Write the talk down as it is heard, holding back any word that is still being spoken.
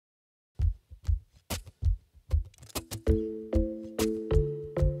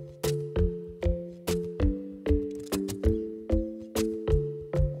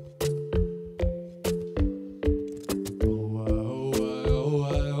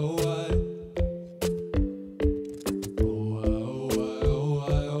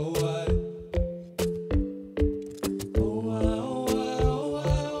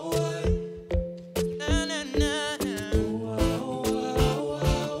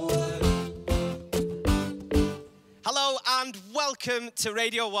Welcome to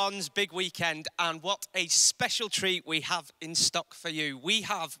Radio 1's Big Weekend, and what a special treat we have in stock for you. We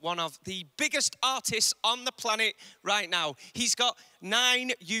have one of the biggest artists on the planet right now. He's got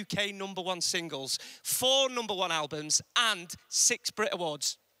 9 UK #1 singles, 4 #1 albums, and 6 Brit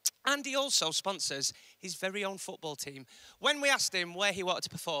Awards. And he also sponsors his very own football team. When we asked him where he wanted to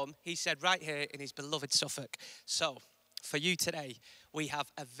perform, he said right here in his beloved Suffolk. So, for you today, we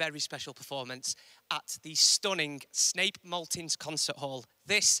have a very special performance at the stunning Snape Maltings Concert Hall.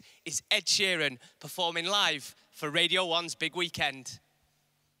 This is Ed Sheeran performing live for Radio 1's Big Weekend.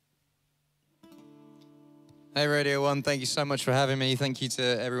 Hey Radio 1, thank you so much for having me. Thank you to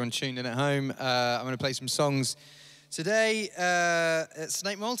everyone tuned in at home. I'm going to play some songs today at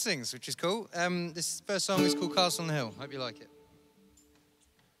Snape Maltings, which is cool. This first song is called Castle on the Hill. Hope you like it.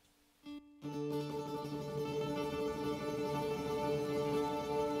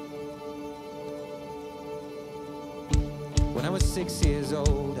 When I was 6 years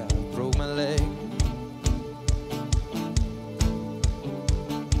old, I broke my leg.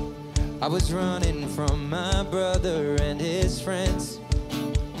 I was running from my brother and his friends.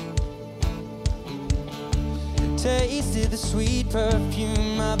 Tasted the sweet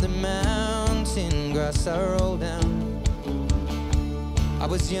perfume of the mountain grass I rolled down. I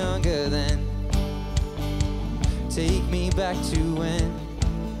was younger then. Take me back to when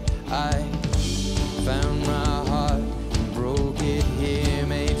I found my heart, broke it here,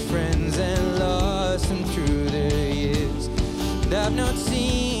 made friends and lost them through the years. And I've not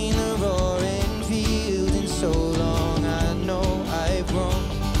seen a roaring field in so long. I know I've grown,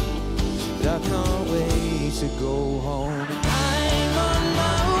 but I can't wait to go home. I'm on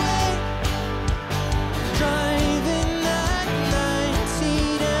my way, driving at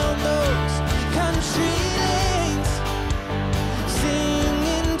 90 down those country lanes,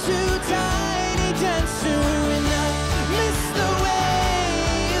 singing to Tiny Dancer, and I miss the way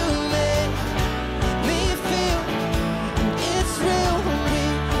you make me feel. It's real when we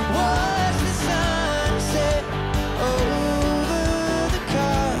watch the sunset over the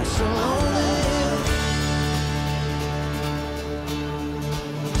castle on the hill.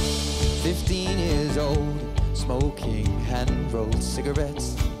 15 years old, smoking hand-rolled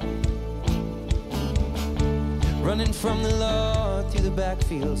cigarettes, running from the law through the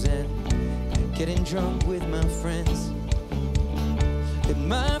backfields and getting drunk with my friends. At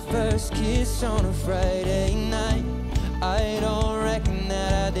my first kiss on a Friday night, I don't reckon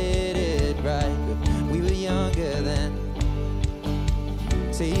that I did it right, but we were younger then.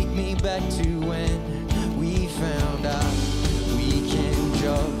 Take me back to when we found our weekend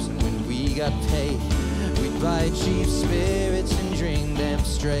jobs, and when we got paid, we'd buy cheap spirits and drink them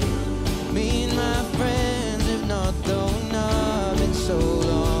straight. Me and my friends have not thrown up in so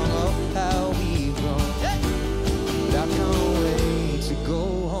long. Oh, how we've grown. But I can't wait to go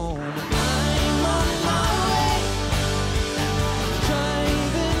home. I'm on my way,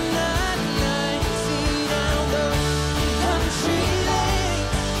 driving at 90 down those country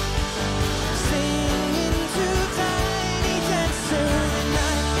lanes, singing to Tiny Dancer, and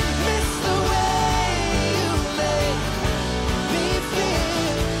I miss the way you make me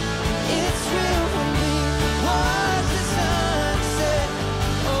feel. It's real when we watch the sunset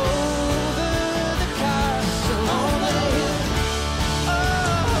over the castle on the hill. Oh,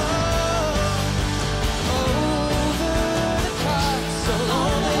 over the castle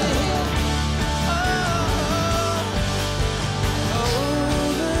on the hill. Oh,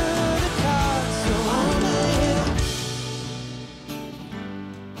 over the castle on the hill.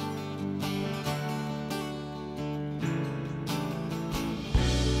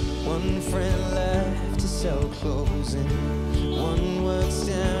 One friend left to sell clothes, and one works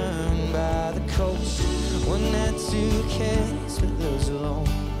down by the coast. One had 2 kids but lives alone.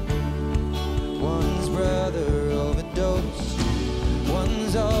 One's brother overdosed.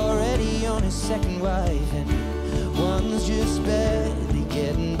 One's already on his second wife, and one's just barely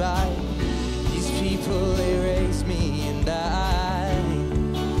getting by. These people, they raised me, and I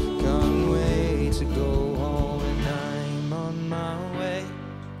can't wait to go home, and I'm on my way.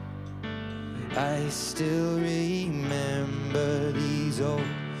 I still remember these old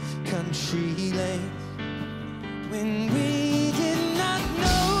country lanes when we did not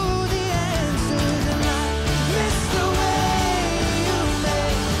know the answers, and I miss the way you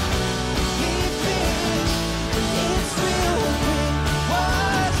make me feel. It's real when we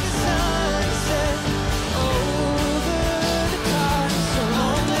watch the sunset over the castle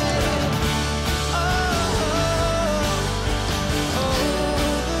on the hill. Oh, over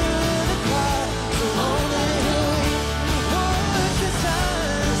the castle on the hill. Watch the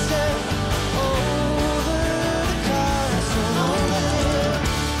sunset over the castle.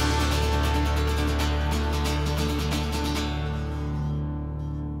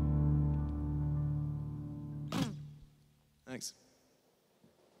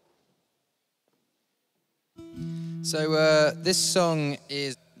 So this song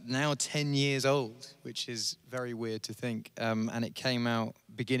is now 10 years old, which is very weird to think. And it came out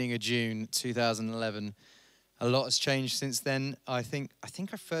beginning of June 2011. A lot has changed since then. I think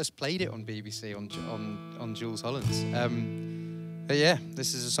I first played it on BBC on Jules Holland's. But yeah,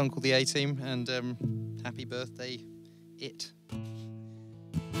 this is a song called The A-Team, and happy birthday, It.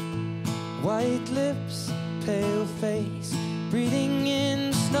 White lips, pale face, breathing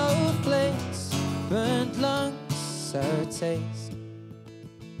in snowflakes, burnt lungs, sour taste.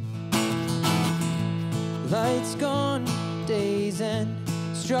 Lights gone, days end,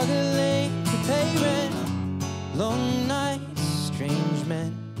 struggling to pay rent. Long nights, strange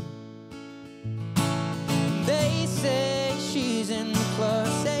men. They say she's in the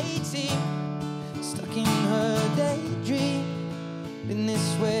class 18, stuck in her daydream. Been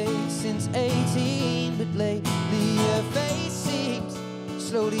this way since 18, but lately her face seems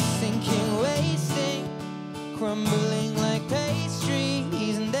slowly sinking, wasting, crumbling like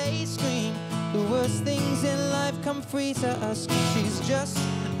pastries, and they scream the worst things in life come free to us, 'cause she's just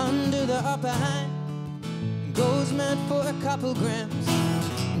under the upper hand, goes mad for a couple grams,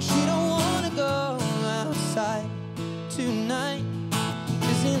 and she don't wanna go outside tonight,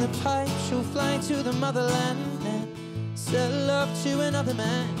 'cause in the pipe she'll fly to the motherland and sell love to another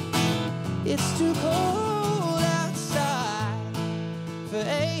man. It's too cold outside for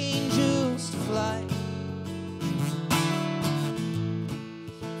angels to fly,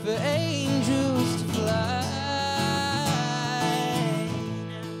 for angels to fly.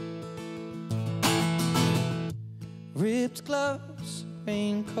 Ripped gloves,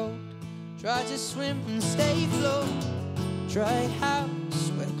 raincoat, try to swim and stay afloat, dry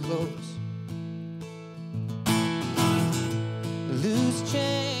house, wet clothes. Loose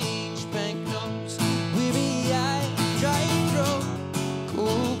change, banknotes, weary eye, dry throat,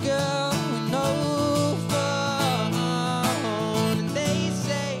 cool girl with no phone. And they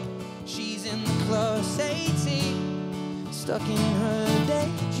say she's in the class 18, stuck in her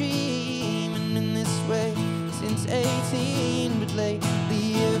daydream, and in this way since 18, but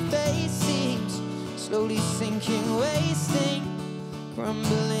lately her face seems slowly sinking, wasting,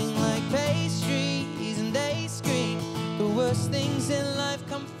 crumbling like pastries, and they scream the worst things in life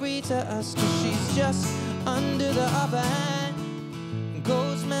come free to us, 'cause she's just under the upper hand and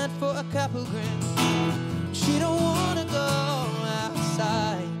goes mad for a couple grams. She don't wanna go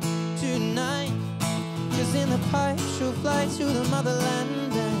outside tonight, 'cause in the pipe she'll fly to the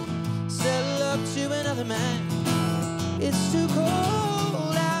motherland and sell up to another man. It's too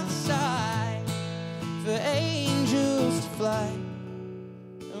cold outside for angels to fly.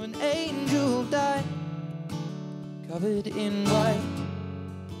 Oh, an angel died, covered in white,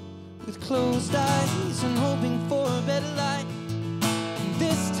 with closed eyes and hoping for a better life. And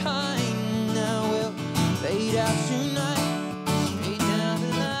this time now will fade out tonight, straight down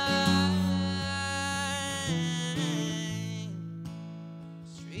the line,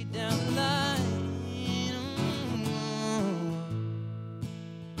 straight down the line.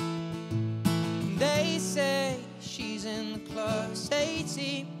 They say she's in the class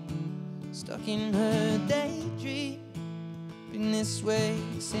 18, stuck in her daydream. Been this way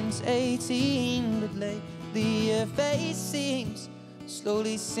since 18, but lately her face seems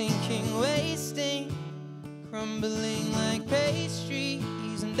slowly sinking, wasting, crumbling like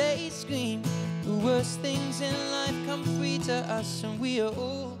pastries, and they scream the worst things in life come free to us, and we are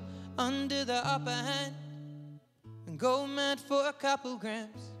all under the upper hand and go mad for a couple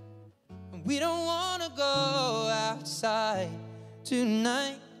grams. And we don't wanna go outside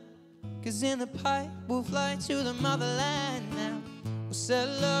tonight, 'cause in the pipe we'll fly to the motherland now. We'll sell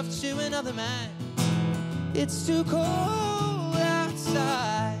love to another man. It's too cold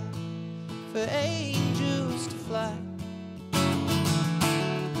outside for angels to fly,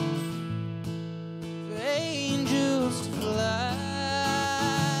 for angels to fly,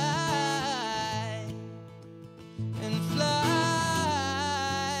 and fly,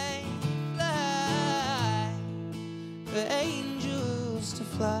 fly, for angels to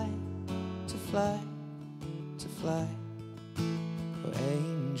fly, to fly, to fly, for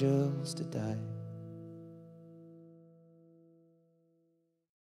angels to die.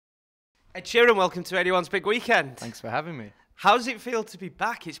 Ed Sheeran, welcome to Anyone's Big Weekend. Thanks for having me. How does it feel to be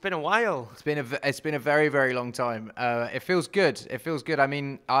back? It's been a while. It's been a very, very long time. It feels good. It feels good. I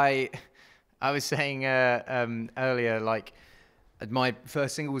mean, I was saying earlier, like, my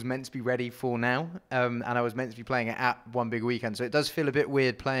first single was meant to be ready for now, and I was meant to be playing it at One Big Weekend. So it does feel a bit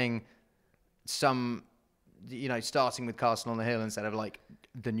weird playing some, starting with Castle on the Hill instead of like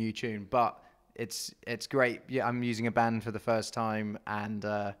the new tune. But it's great. Yeah, I'm using a band for the first time, and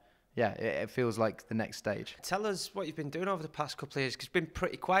yeah, it feels like the next stage. Tell us what you've been doing over the past couple of years, because it's been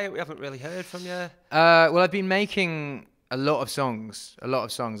pretty quiet. We haven't really heard from you. Well, I've been making a lot of songs.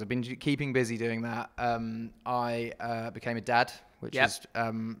 I've been keeping busy doing that. I became a dad, which is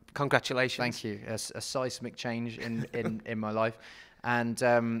congratulations. Thank you. A seismic change in my life. And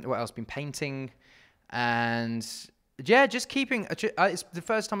what else? Been painting, and yeah, just keeping. It's the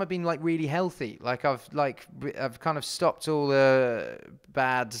first time I've been like really healthy. Like I've kind of stopped all the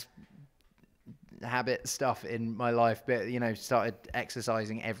bad habit stuff in my life, but started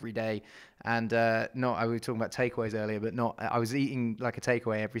exercising every day. And we were talking about takeaways earlier, but I was eating like a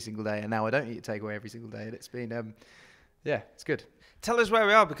takeaway every single day, and now I don't eat a takeaway every single day, and it's been it's good. Tell us where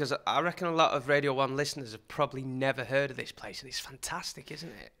we are, because I reckon a lot of Radio 1 listeners have probably never heard of this place, and it's fantastic,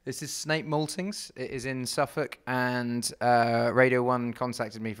 isn't it? This is Snape Maltings. It is in Suffolk, and Radio 1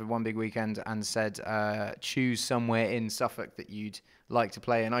 contacted me for one big weekend and said, choose somewhere in Suffolk that you'd like to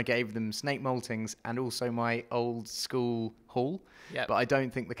play, and I gave them Snape Maltings and also my old school hall. Yep. But I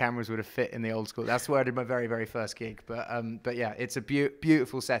don't think the cameras would have fit in the old school. That's where I did my very, very first gig. But yeah, it's a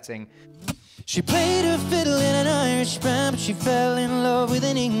beautiful setting. She played her fiddle in an Irish band, but she fell in love with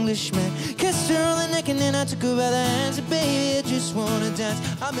an Englishman. Kissed her on the neck and then I took her by the hands. And baby, I just wanna dance.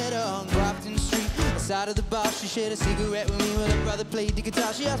 I met her on Grafton Street, side of the bar. She shared a cigarette with me while her brother played the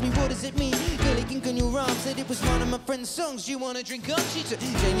guitar. She asked me, what does it mean? Girlie kink on your arm. Said it was one of my friend's songs. You wanna drink up? She took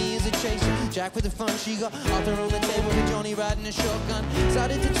Jamie as a chaser, Jack with the fun. She got Arthur on the table with Johnny riding a shotgun.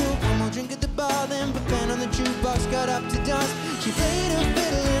 Started to talk, one more drink at the bar, then put pen on the jukebox, got up to dance. She played her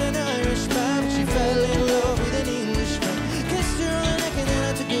fiddle in an Irish band, but she fell in love with an Englishman. Kissed her on the neck and then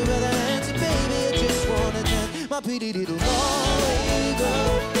I took her by the hand. Said, baby, I just wanna dance. My pretty little Galway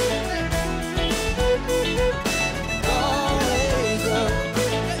girl.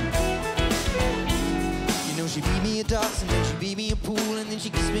 She beat me at darts and then she beat me a pool, and then she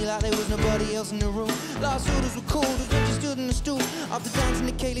kissed me like there was nobody else in the room. Last orders were cold as when she stood in the stool, after dancing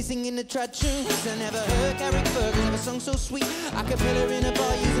to Kaylee singing the trad tunes. I never heard Carrick Fergus have a song so sweet. I could put her in a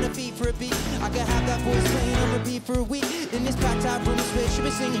bar using her feet for a beat. I could have that voice playing on repeat for a week. In this packed out room, space she'd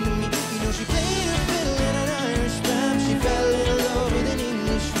be singing to me. She played her fiddle in an Irish band. She fell in love with an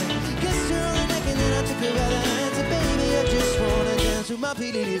Englishman. Kissed her on the neck and then I took her by the hand. Said, baby, I just wanna dance with my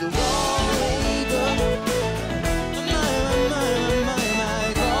pretty little Galway girl.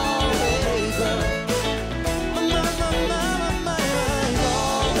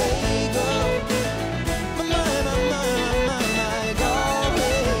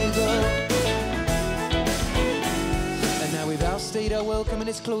 Our welcome and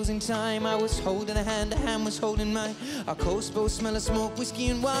it's closing time. I was holding a hand was holding mine. Our coats both smell of smoke, whiskey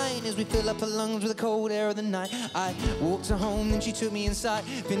and wine, as we fill up her lungs with the cold air of the night. I walked her home, then she took me inside,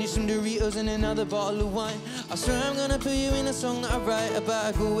 finished some Doritos and another bottle of wine. I swear I'm gonna put you in a song that I write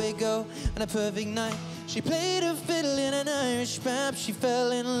about a Galway girl and a perfect night. She played her fiddle in an Irish band. She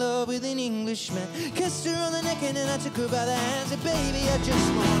fell in love with an Englishman. Kissed her on the neck and then I took her by the hand. Said, baby, I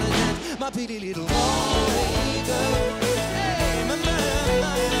just wanna dance. My pretty little Galway girl.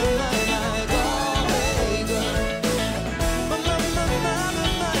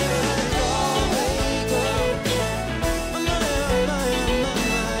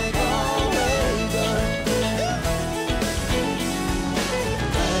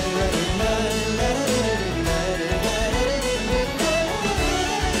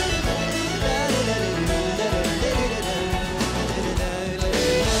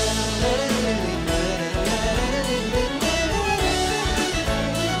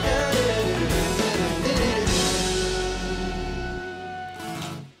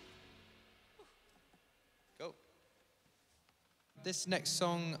 This next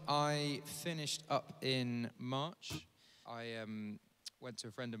song I finished up in March. I went to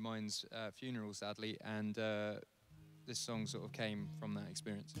a friend of mine's funeral, sadly, and this song sort of came from that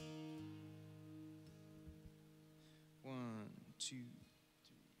experience. 1, 2,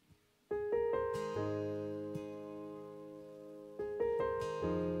 3.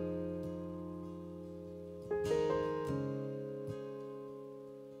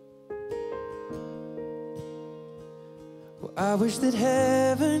 I wish that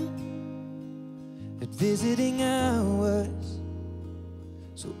heaven had visiting hours,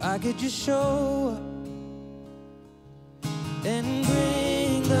 so I could just show up and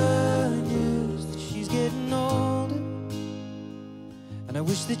bring the news that she's getting older. And I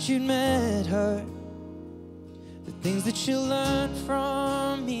wish that you'd met her, the things that she'll learn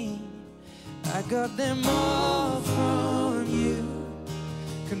from me, I got them all from you.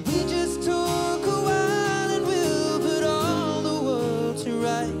 Can we just talk a while and we'll put all the world to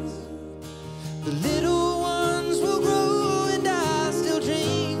rights? The little ones will grow and I'll still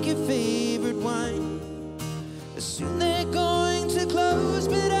drink your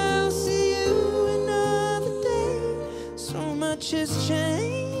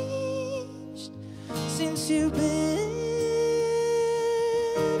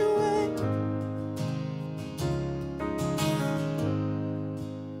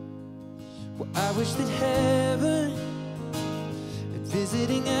wish that heaven had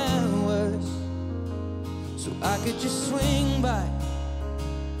visiting hours, so I could just swing by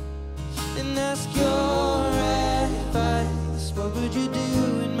and ask your advice. What would you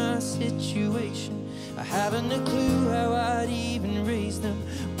do in my situation? I haven't a clue how I'd even raise them.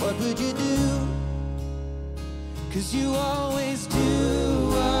 What would you do? 'Cause you always do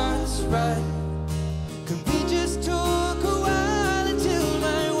what's right. Could we just talk a while until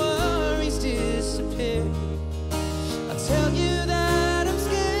my worries disappear? I tell you that I'm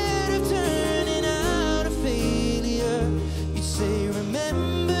scared of turning out a failure. You say,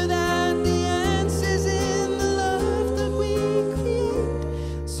 remember that the answer's in the love that we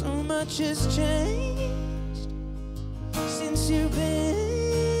create. So much has changed since you've been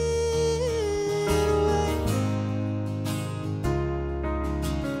away.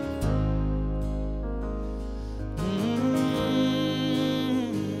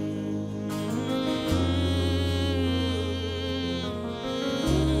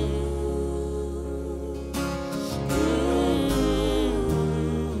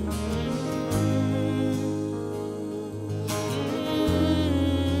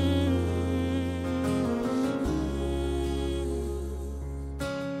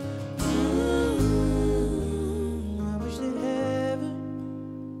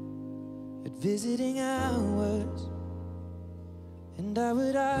 Visiting hours, and I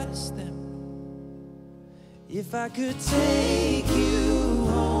would ask them if I could take you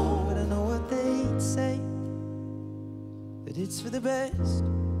home, but I know what they'd say, that it's for the best.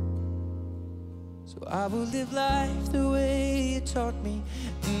 So I will live life the way you taught me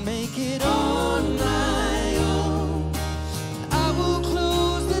and make it on my own. I will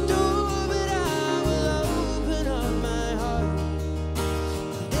close the door, but I will open up my heart.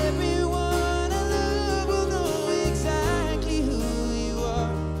 Everyone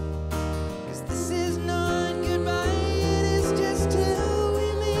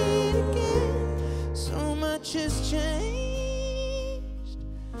has changed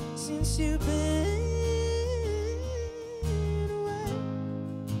since you've been away.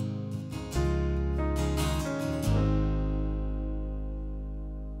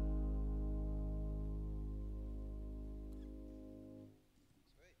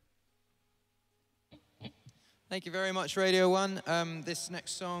 Thank you very much, Radio 1. This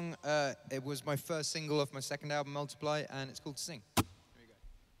next song, it was my first single off my second album, Multiply, and it's called Sing.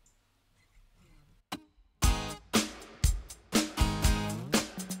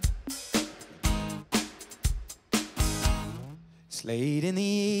 It's late in the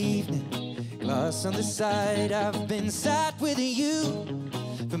evening, glass on the side. I've been sat with you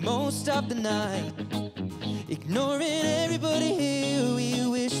for most of the night, ignoring everybody here. We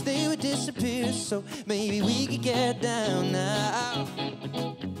wish they would disappear, so maybe we could get down now.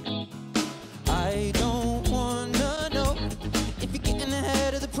 I don't wanna know if you're getting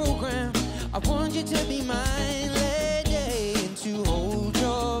ahead of the program. I want you to be mine, lady, and to hold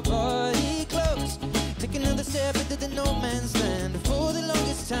your body close. Take another step into the no man's land for the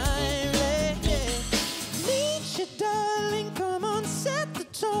longest time, lady. Need you, darling, come on, set the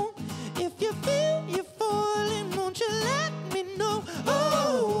tone. If you feel you're falling, won't you let me know? Oh,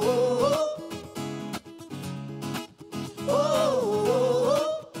 oh, oh, oh,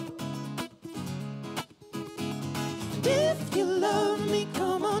 oh. And if you love me,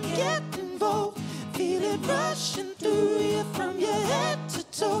 come on, get involved. Feel it rushing through you from your head to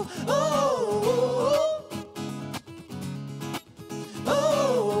toe. Oh, oh, oh.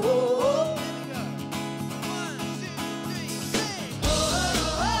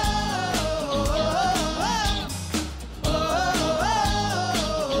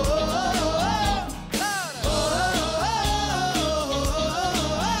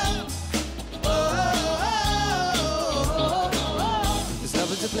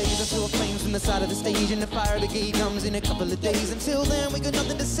 The side of the stage and the fire brigade comes in a couple of days. Until then we got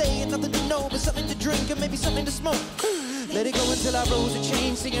nothing to say and nothing to know, but something to drink and maybe something to smoke. Let it go until our roads are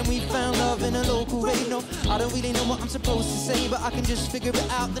changed, singing we found love in a local rave. No, I don't really know what I'm supposed to say, but I can just figure it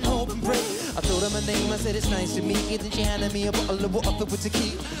out, then hope and pray. I told her my name, I said it's nice to meet you. Then she handed me a bottle of water with a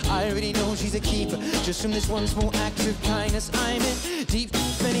key. I already know she's a keeper, just from this one small act of kindness. I'm in deep.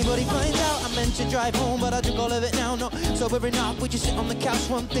 If anybody finds out, I meant to drive home, but I drink all of it now. No, sober enough, we just sit on the couch.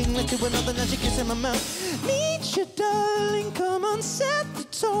 One thing led to another, now she kissing my mouth. Need you, darling, come on, set the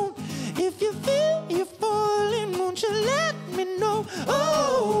tone. If you feel you're falling, won't you let me know? Oh,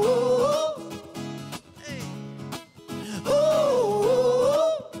 oh, oh. Hey. Oh,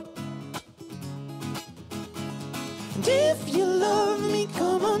 oh, oh. And if you love me,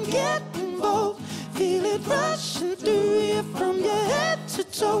 come on, get involved. Feel it rushing through you from your head to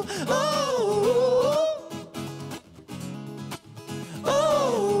toe. toe. Oh, oh,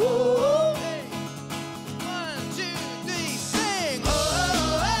 oh. Hey. 1, 2, 3, sing. Oh,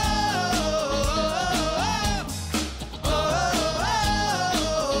 oh, oh, oh,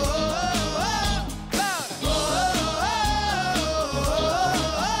 oh,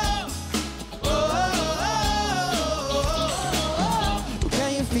 oh.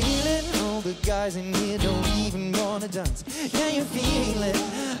 Can you feel it? All the guys in here don't even wanna dance. Can you feel it?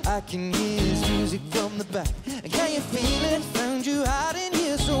 I can hear his music from the back. Can you feel it? Found you out in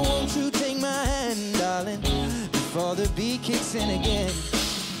here, so won't you take my hand, darling, before the beat kicks in again?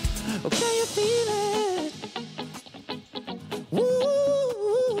 Oh, can you feel it? Woo!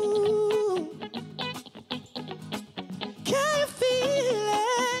 Can you feel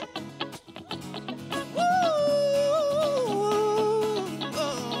it? Woo!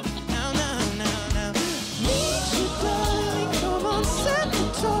 Oh, now, now, now, now. Need you, darling, come on, set the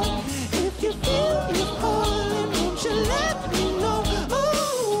tone. If you feel you're calling, won't you let me know? Oh,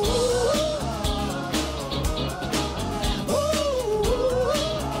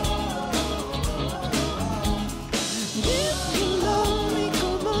 if you love me,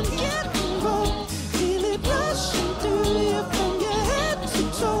 come on, get involved. Feel it rushing through you from your head to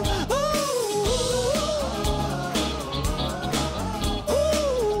toe. Oh,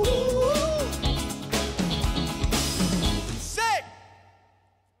 say.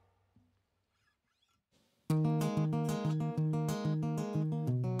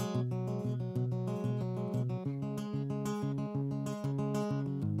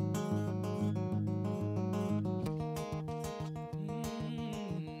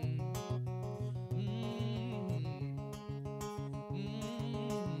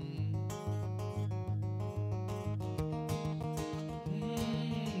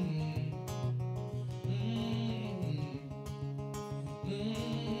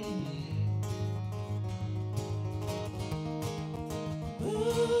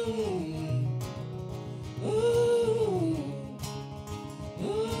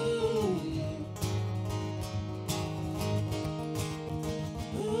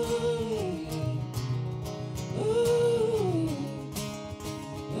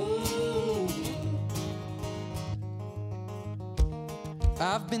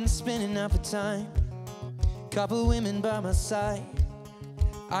 I've been spinning out for time, couple women by my side.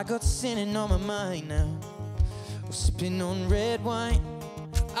 I got sinning on my mind now, sipping on red wine.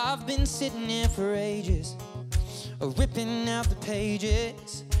 I've been sitting here for ages, ripping out the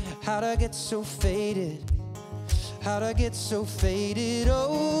pages. How'd I get so faded? How'd I get so faded?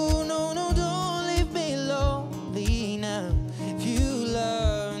 Oh, no, no, don't leave me lonely now. If you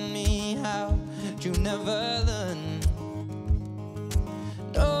love me, how'd you never learn?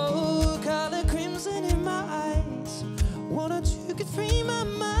 Oh, color crimson in my eyes, wanted you could free my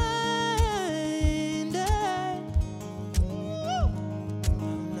mind.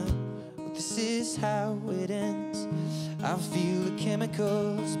 This is how it ends. I feel the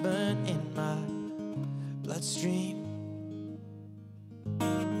chemicals burn in my bloodstream.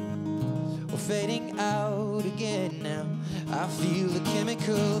 We're fading out again now. I feel the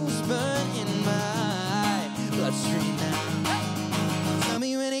chemicals burn in my bloodstream now. Tell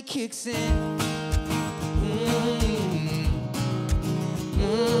me when it kicks in.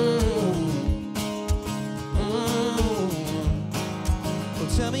 Well,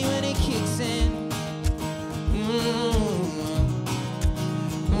 tell me when it kicks in.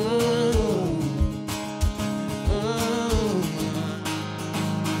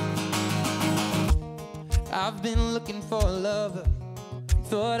 I've been looking for a lover,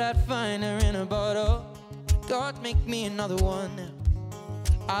 thought I'd find her in a bottle. God, make me another one now.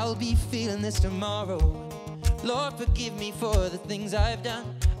 I'll be feeling this tomorrow. Lord, forgive me for the things I've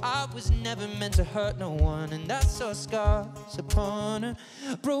done. I was never meant to hurt no one, and I saw scars upon a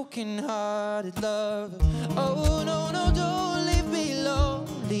broken-hearted lover. Oh, no, no, don't leave me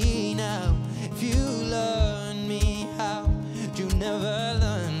lonely now. If you learn me, how you never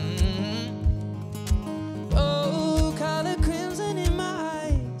learn. Oh, color crimson in my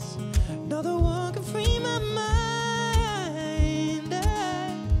eyes, another one can free my mind.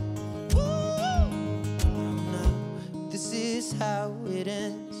 This is how it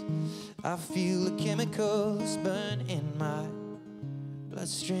ends. I feel the chemicals burn in my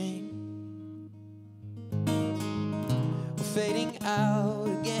bloodstream. We're fading out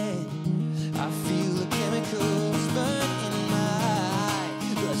again. I feel the chemicals burn in my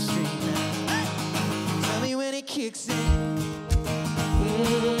bloodstream now. Tell me when it kicks in.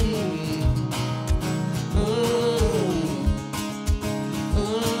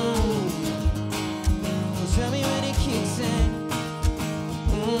 Tell me when it kicks in.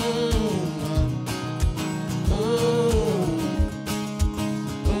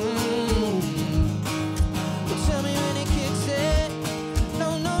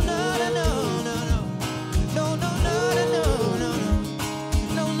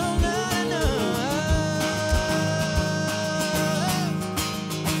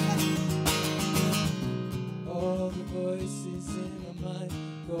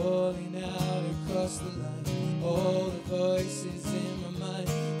 the line. All the voices in my mind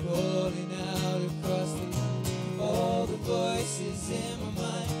calling out across the line. All the voices in my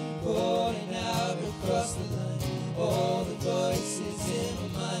mind calling out across the line. All the voices in my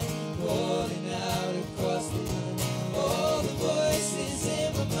mind calling out across the line. All the voices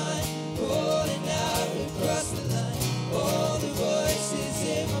in my mind calling out across the line. All the voices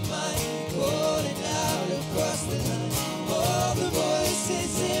in my mind calling out across the line. All the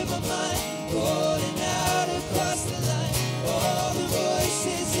voices in my mind calling out across the line. All the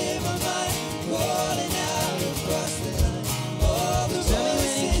voices in my mind calling out across the line. All the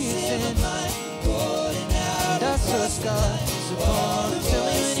voices in my mind calling out across the line. All the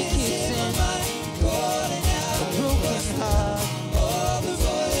voices in my mind calling out across the line. All the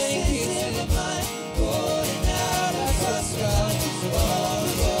voices in my mind calling out across the line. All the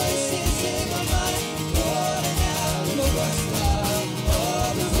voices in my mind calling out across the line.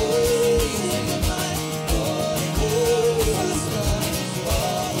 All the voices in my mind calling out across the line.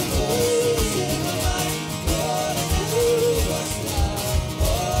 All the voices in my mind calling out across the line.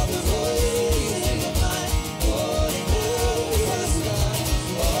 All the voices in my mind calling out across the line.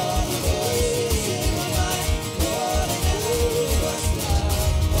 All the voices in my mind calling out across the line.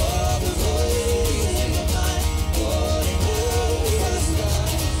 All the voices in my mind calling out across the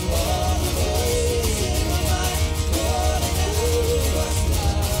line. All the voices in my mind calling out across the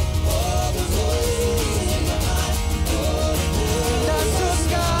line. All the voices in my mind calling out. That's the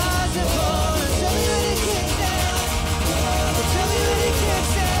skies upon us. Tell me when it kicks in. Tell me when it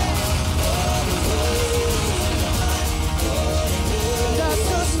kicks in. All the voices in my mind calling out. That's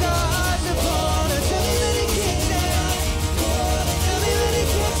the skies upon us. Tell me when it kicks in. Tell me when it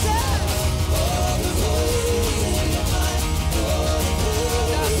kicks in. All the voices in my mind calling out.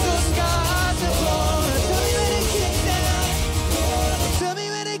 That's the skies upon us. Tell me when it kicks in. Tell me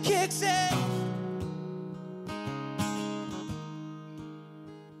when it kicks in.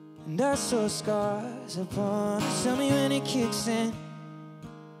 And I saw scars upon us. Tell me when it kicks in.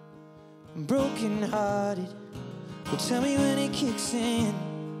 I'm broken hearted. Well, tell me when it kicks in.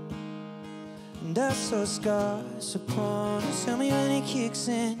 And I saw scars upon us. Tell me when it kicks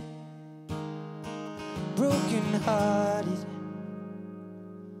in. Broken hearted.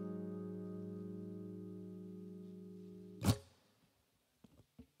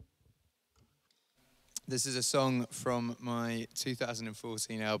 This is a song from my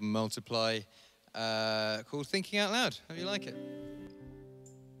 2014 album Multiply called Thinking Out Loud. Hope you like it.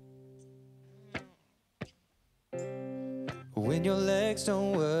 When your legs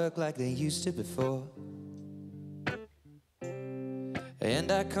don't work like they used to before, and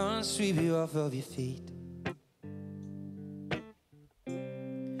I can't sweep you off of your feet,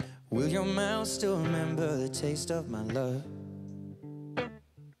 will your mouth still remember the taste of my love?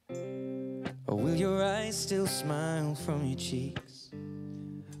 Or will your eyes still smile from your cheeks?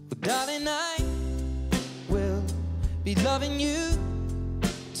 Well, darling, I will be loving you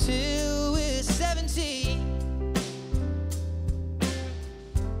till we're 70.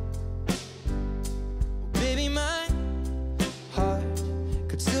 Baby, my heart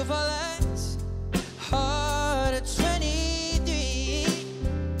could still fall as hard at 23.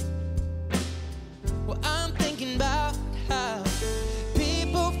 Well, I'm thinking about how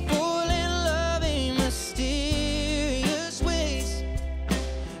people fall in love in mysterious ways,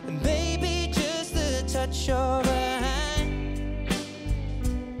 and baby, just the touch of a hand.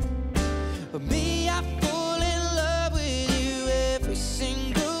 But me, I fall in love with you every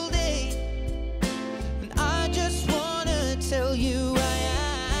single day, and I just wanna tell you I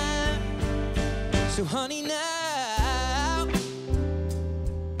am. So honey, now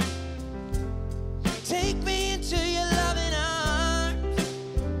take me into your loving arms,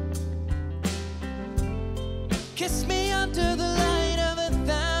 kiss me under the light of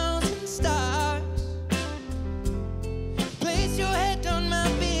 1,000 stars, place your head on my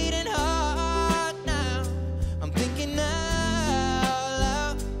beating heart now. I'm thinking out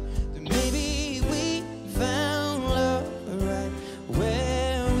loud that maybe we found love right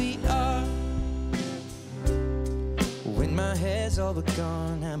where we are. When my hair's all but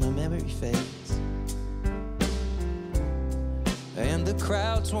gone and my memory fades, and the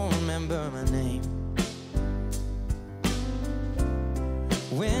crowds won't remember my name,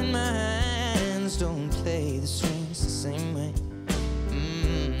 when my hands don't play the strings the same way,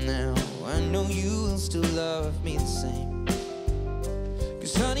 now I know you will still love me the same.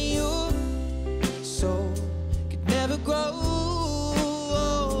 'Cause honey, your soul could never grow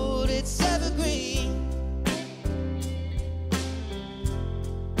old, it's evergreen.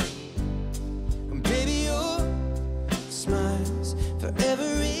 And baby, your smile's forever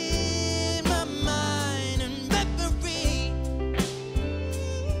in my mind.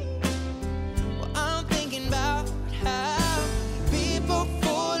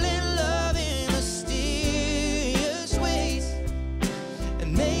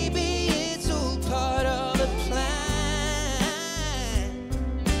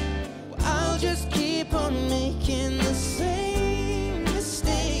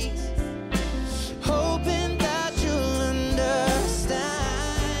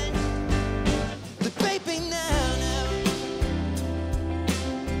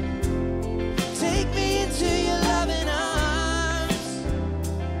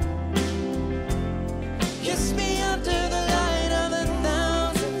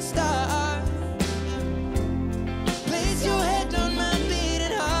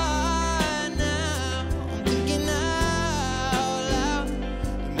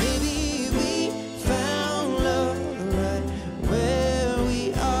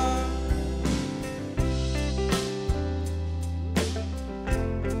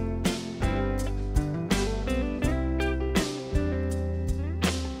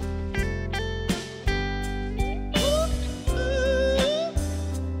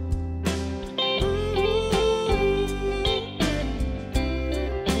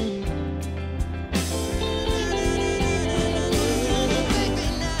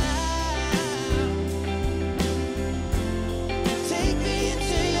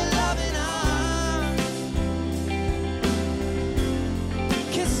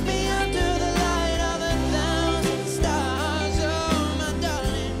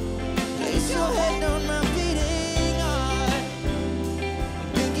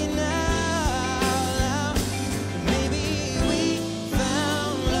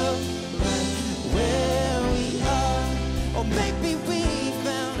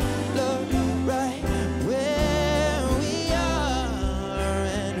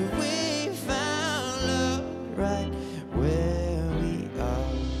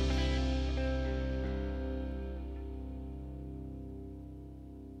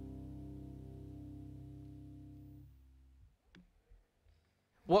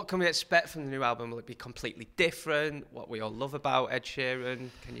 What can we expect from the new album? Will it be completely different? What we all love about Ed Sheeran?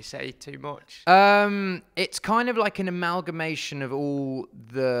 Can you say too much? It's kind of like an amalgamation of all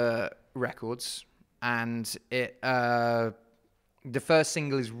the records, and the first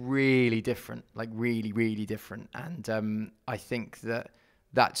single is really different, like really, really different. And I think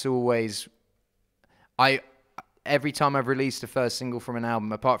that's always every time I've released a first single from an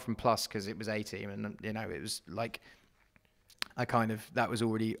album, apart from Plus, because it was A-Team, and it was like. That was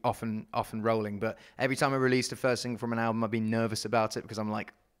already often rolling, but every time I released a first single from an album, I've been nervous about it because I'm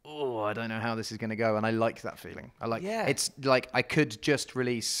like, oh, I don't know how this is going to go, and I like that feeling. It's like I could just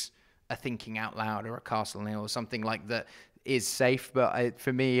release a Thinking Out Loud or a Castle Hill or something like that is safe, but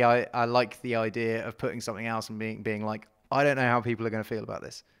for me, I like the idea of putting something else and being like, I don't know how people are going to feel about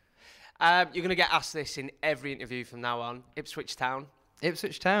this. You're going to get asked this in every interview from now on. Ipswich Town.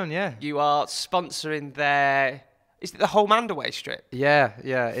 Ipswich Town, yeah. You are sponsoring their... Is it the home and away strip? Yeah.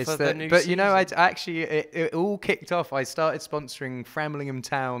 It's the new but season? it all kicked off. I started sponsoring Framlingham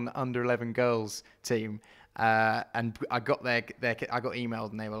Town under 11 girls team, and I got their kit. I got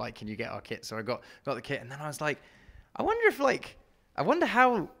emailed and they were like, "Can you get our kit?" So I got the kit, and then I was like, I wonder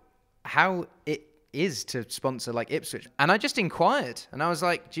how it is to sponsor like Ipswich. And I just inquired, and I was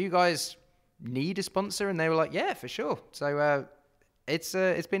like, "Do you guys need a sponsor?" And they were like, "Yeah, for sure." So. It's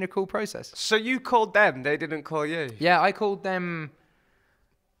been a cool process. So you called them, they didn't call you? Yeah, I called them.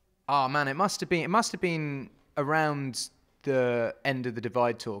 Oh man, it must have been around the end of the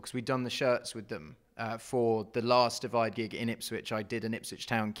Divide tour, because we'd done the shirts with them for the last Divide gig in Ipswich. I did an Ipswich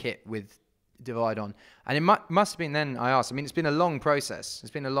Town kit with Divide on, and it must have been then I asked. I mean, it's been a long process.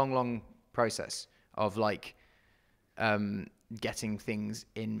 It's been a long process of like getting things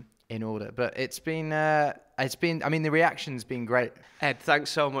in order, but it's been I mean, the reaction's been great. Ed, thanks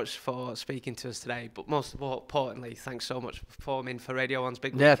so much for speaking to us today, but most importantly, thanks so much for performing for Radio 1's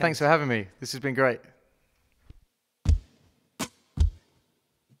Big Weekend. Yeah, thanks for having me. This has been great.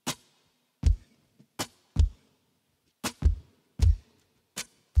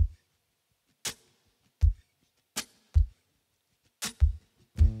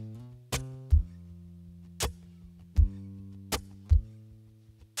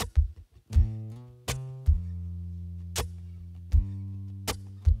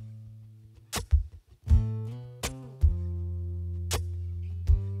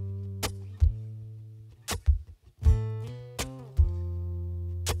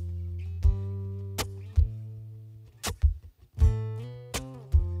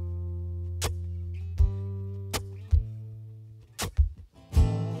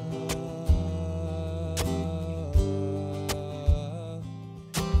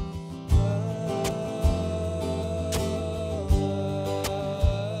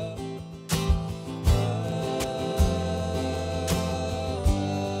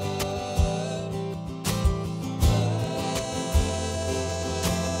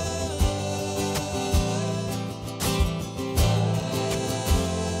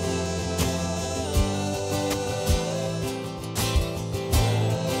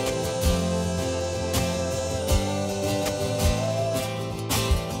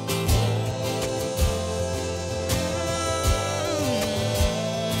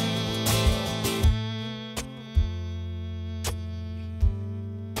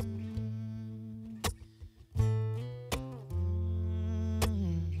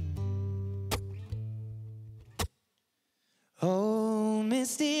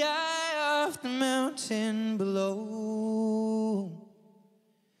 It's the eye of the mountain below.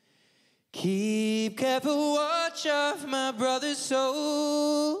 Keep careful watch of my brother's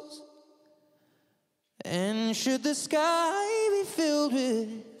souls. And should the sky be filled with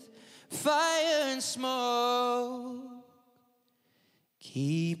fire and smoke,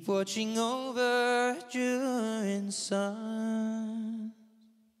 keep watching over during the sun.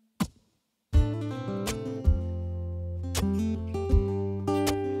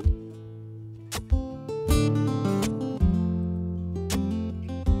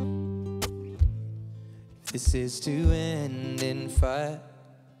 This is to end in fire,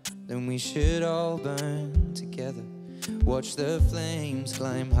 then we should all burn together. Watch the flames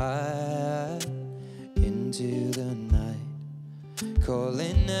climb high into the night,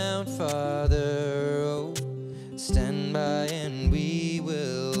 calling out, Father, oh, stand by and we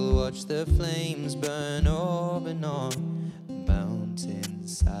will watch the flames burn open on the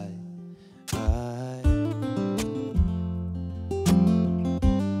mountainside.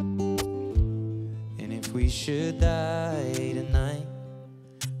 If we should die tonight,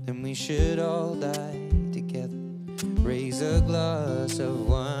 then we should all die together. Raise a glass of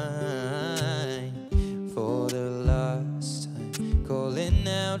wine for the last time, calling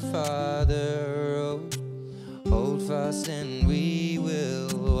out out farther. Oh, hold fast and we will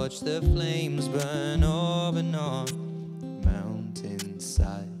watch the flames burn over on the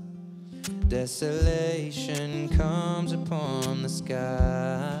mountainside. Desolation comes upon the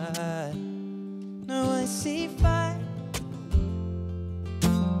sky. Now I see fire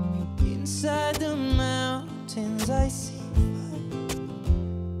inside the mountains. I see fire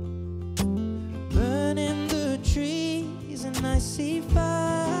burning the trees, and I see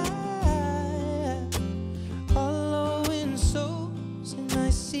fire hollowing souls, and I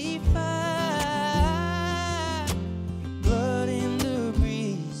see fire, blood in the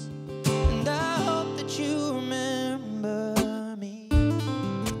breeze, and I hope that you remember me.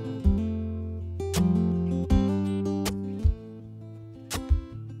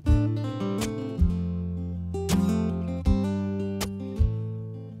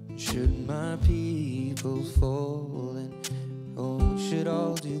 Should my people fall, and oh, we should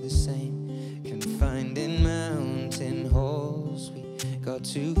all do the same. Confined in mountain halls, we got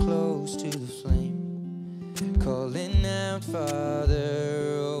too close to the flame. Calling out,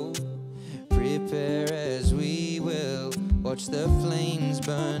 Father, oh, prepare as we will watch the flames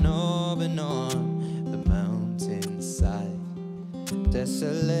burn over on the mountainside.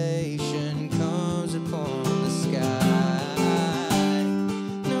 Desolation comes upon the sky.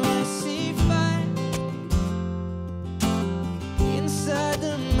 Now I see fire inside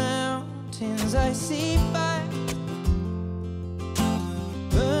the mountains. I see fire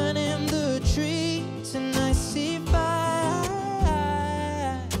burning the trees, and I see fire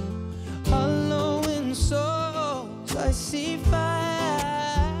hollowing souls. I see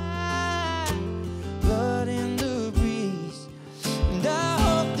fire, blood in the breeze, and I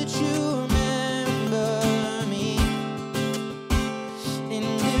hope that you remember me.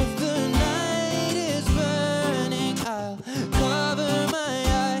 And if the night is burning, I'll cover my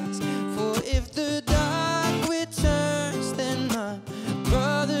eyes, for if the dark returns, then my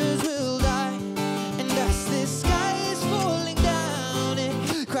brothers will die. And as this sky is falling down, it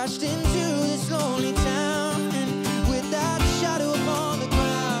crashed into this lonely town, and without a shadow upon the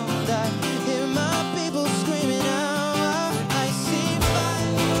ground, I hear my people screaming out. I see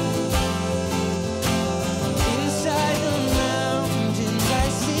fire inside the mountains. I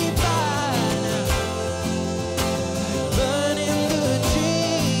see fire now burning the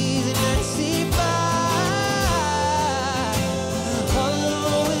trees, and I see fire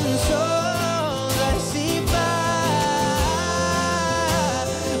hollowing souls. I see fire,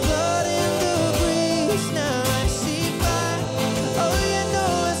 blood in the breeze. Now I see fire. Oh, you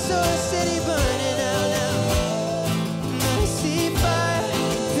know I saw a city burning out now. And I see fire,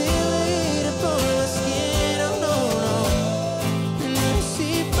 feel it upon my skin. Oh no, no. And I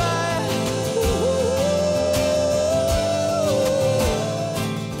see fire.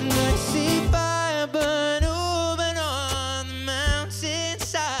 And I see fire burn over on the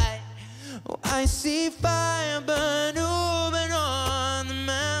mountainside. Oh, I see fire burn over on the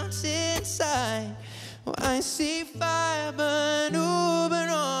mountainside. Oh, I see fire burn over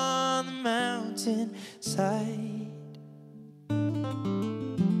on the mountainside.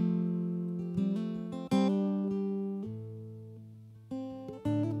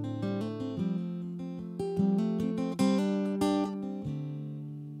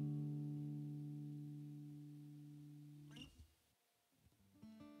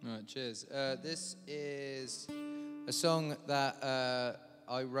 All right, cheers. This is a song that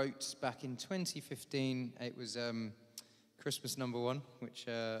I wrote back in 2015. It was Christmas #1, which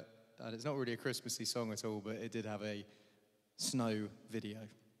it's not really a Christmassy song at all, but it did have a snow video,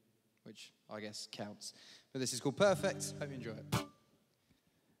 which I guess counts. But this is called Perfect. Hope you enjoy it.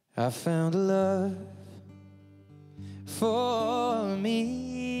 I found a love for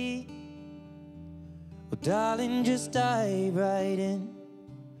me. Oh, darling, just dive right in.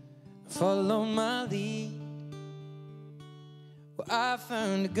 Follow my lead. Well, I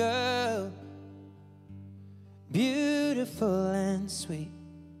found a girl, beautiful and sweet.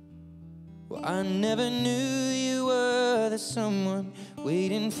 Well, I never knew you were the someone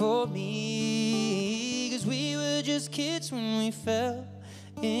waiting for me. 'Cause we were just kids when we fell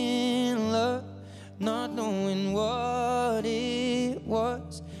in love, not knowing what it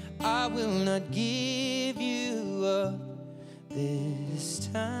was. I will not give you up this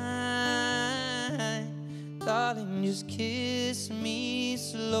time. Darling, just kiss me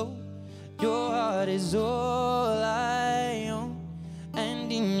slow. Your heart is all I own,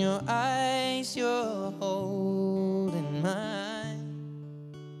 and in your eyes you're holding mine.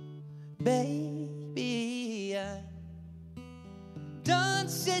 Baby, I'm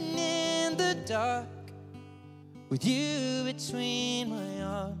dancing in the dark with you between my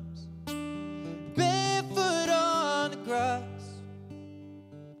arms.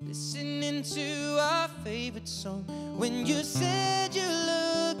 listening to our favorite song. When you said you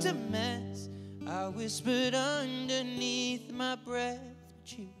looked a mess, I whispered underneath my breath,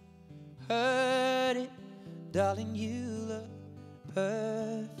 but you heard it. Darling, you look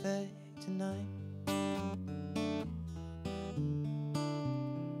perfect tonight.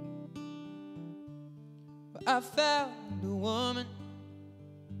 But I found a woman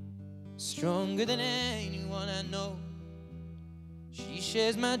stronger than anyone I know. She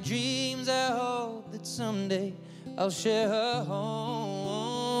shares my dreams. I hope that someday I'll share her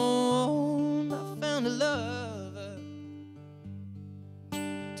home. I found a lover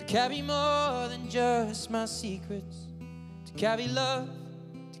to carry more than just my secrets, to carry love,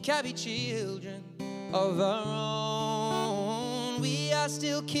 to carry children of our own. We are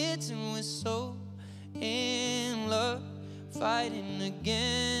still kids and we're so in love, fighting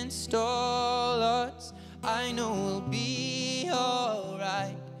against all odds. I know we'll be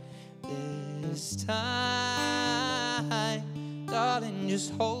alright this time. Darling,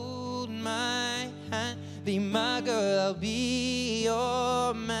 just hold my hand. Be my girl, I'll be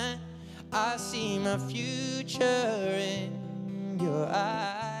your man. I see my future in your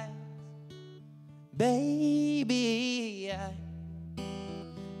eyes. Baby, I'm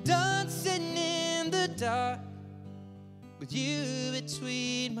dancing in the dark with you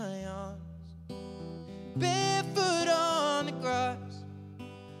between my arms, barefoot on the grass,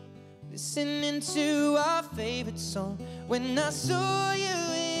 listening to our favorite song. When I saw you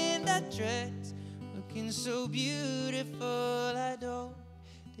in that dress, looking so beautiful, I don't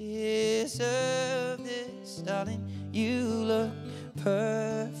deserve this. Darling, you look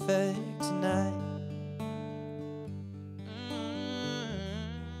perfect tonight.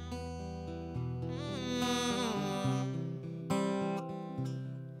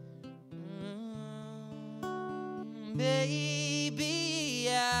 Baby,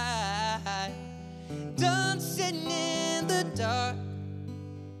 I'm dancing in the dark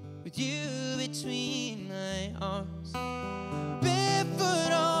with you between my arms,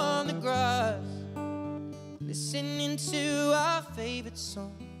 barefoot on the grass, listening to our favorite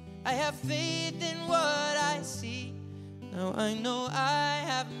song. I have faith in what I see. Now I know I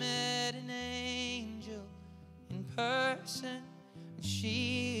have met an angel in person, and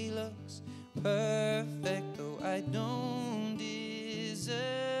she looks perfect, though I don't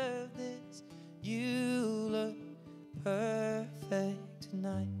deserve this. You look perfect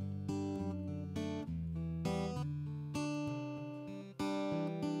tonight.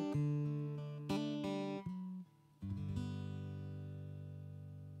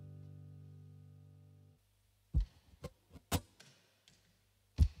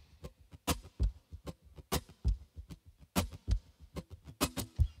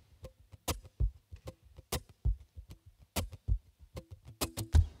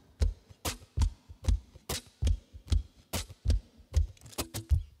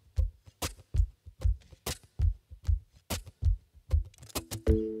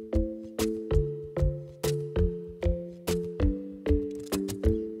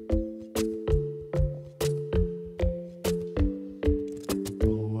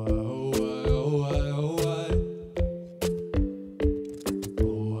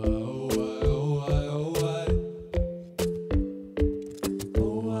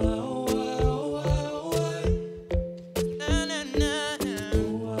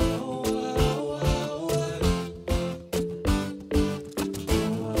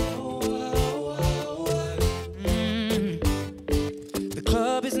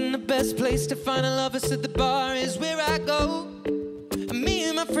 Best place to find a lover, said the bar is where I go. And me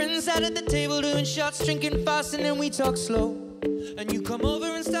and my friends sat at the table doing shots, drinking fast, and then we talk slow. And you come over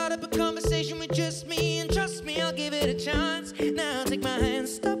and start up a conversation with just me, and trust me, I'll give it a chance. Now take my hand,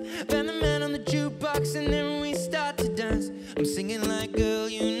 stop, bend the man on the jukebox, and then we start to dance. I'm singing like, girl,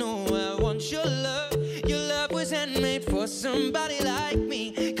 you know I want your love. Your love was handmade for somebody like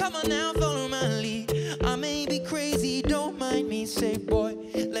me. Come on now, follow my lead. I may be crazy, don't mind me. Say, boy,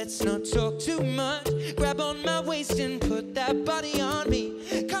 let's not talk too much. Grab on my waist and put that body on me.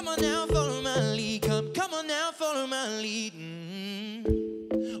 Come on now, follow my lead. Come on now, follow my lead.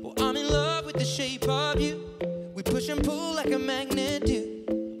 Well, I'm in love with the shape of you. We push and pull like a magnet do.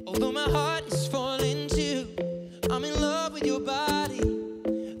 Although my heart is falling too, I'm in love with your body.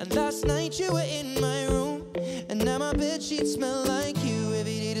 And last night you were in my room, and now my bedsheets smell like you.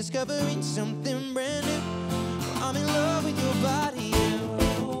 Every day discovering something brand new. Well, I'm in love with your body.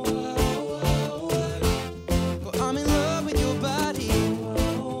 Well, I'm in love with your body.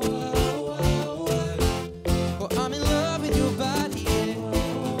 Well, I'm in love with your body.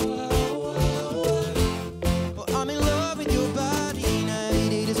 Well, I'm in love with your body. Now every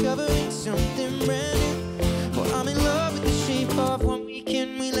day discovering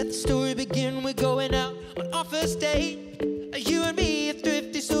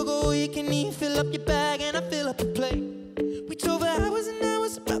up your bag and I fill up the plate. We drove for hours and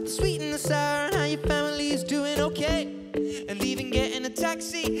hours about the sweet and the sour and how your family is doing okay. And leaving, getting a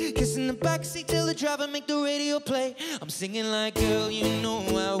taxi, kissing the backseat till the driver make the radio play. I'm singing like, girl, you know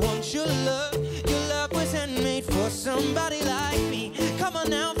I want your love. Your love was handmade for somebody like me. Come on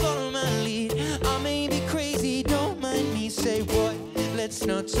now, follow my lead. I may be crazy, don't mind me. Say what? Let's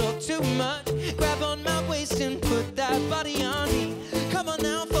not talk too much. Grab on my waist and put that body on me. Come on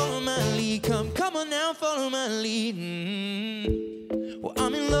now, follow my lead. Come on now, follow my lead. Well,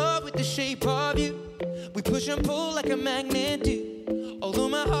 I'm in love with the shape of you. We push and pull like a magnet do. Although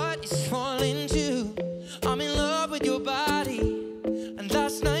my heart is falling too. I'm in love with your body. And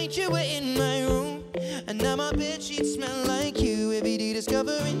last night you were in my room. And now my bedsheets smell like you. Every day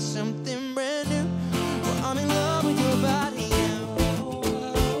discovering something brand new. Well, I'm in love with your body.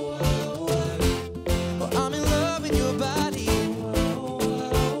 Well, I'm in love with your body.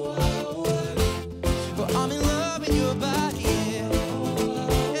 Well, I'm in love with your body.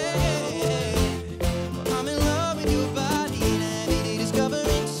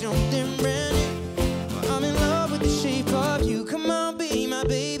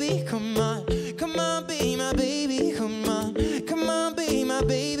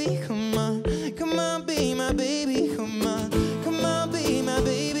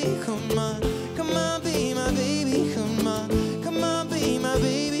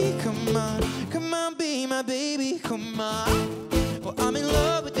 Baby, come on. Well, I'm in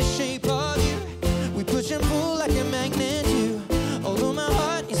love with the shape of you. We push and pull like a magnet do. Although my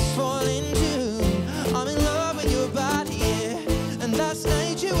heart is falling too. I'm in love with your body, yeah. And last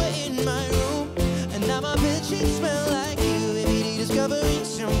night you were in my room. And now my bedsheets smell like you. Every day discovering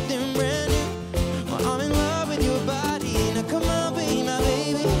something brand new. Well, I'm in love with your body. Now come on, be my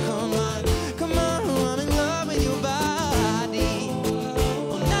baby, come on. Come on, I'm in love with your body.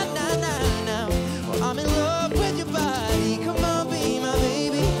 Oh, nah, nah, nah, nah. Well, I'm in love with your body. Come on, be my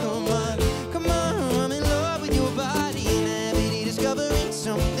baby. Come on, come on. I'm in love with your body. And every day discovering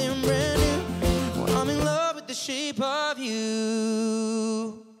something brand new. Well, I'm in love with the shape of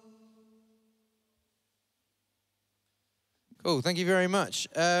you. Cool, thank you very much.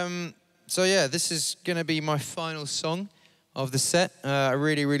 So yeah, this is going to be my final song of the set. I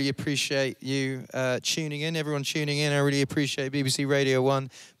really, really appreciate you tuning in, everyone tuning in. I really appreciate BBC Radio 1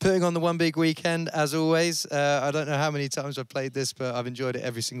 putting on the One Big Weekend, as always. I don't know how many times I've played this, but I've enjoyed it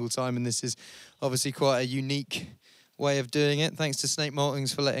every single time, and this is obviously quite a unique way of doing it. Thanks to Snake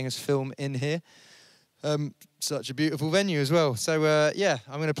Maltings for letting us film in here. Such a beautiful venue as well. So yeah,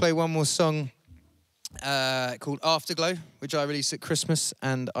 I'm going to play one more song called Afterglow, which I released at Christmas,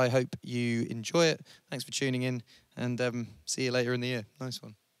 and I hope you enjoy it. Thanks for tuning in, and see you later in the year. Nice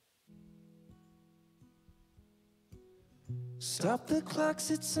one. Stop the clocks,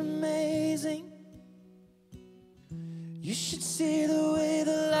 it's amazing. You should see the way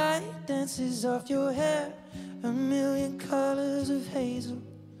the light dances off your hair. A million colors of hazel,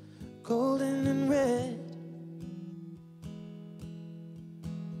 golden and red.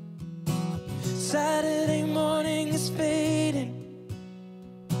 Saturday morning is fading.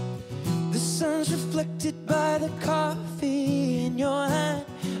 The sun's reflected by the coffee in your hand.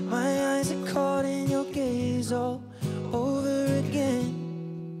 My eyes are caught in your gaze all over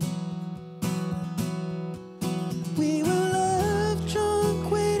again. We were love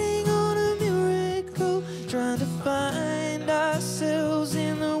drunk, waiting on a miracle, trying to find ourselves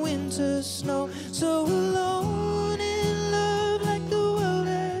in the winter snow. So alone in love, like the world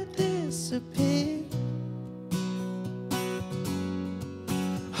had disappeared.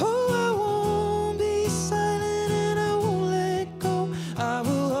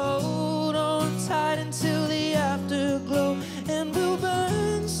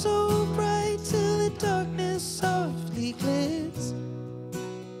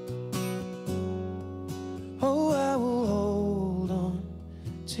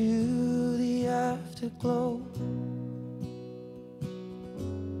 Glow.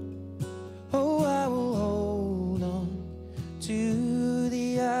 Oh, I will hold on to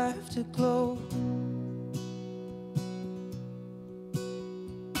the afterglow.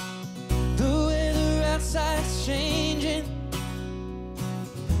 The weather outside's changing.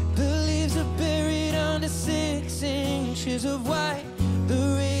 The leaves are buried under 6 inches of white.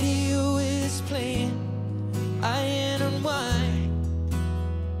 The radio is playing Iron and Wine.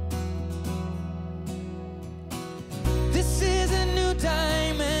 This is a new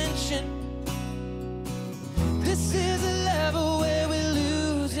dimension. This is a level where we're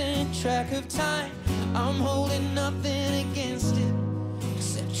losing track of time. I'm holding nothing against it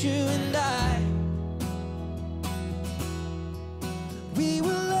except you and I. We were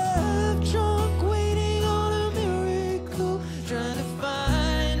love drunk,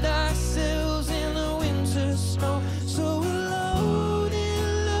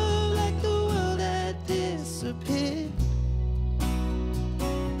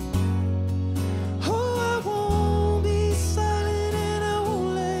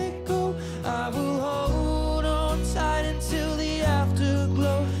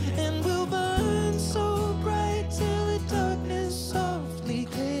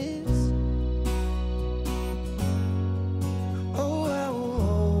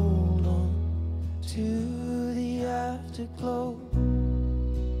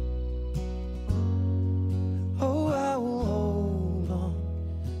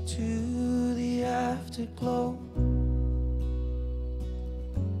 afterglow.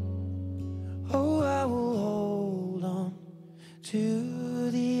 Oh, I will hold on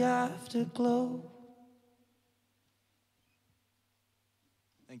to the afterglow.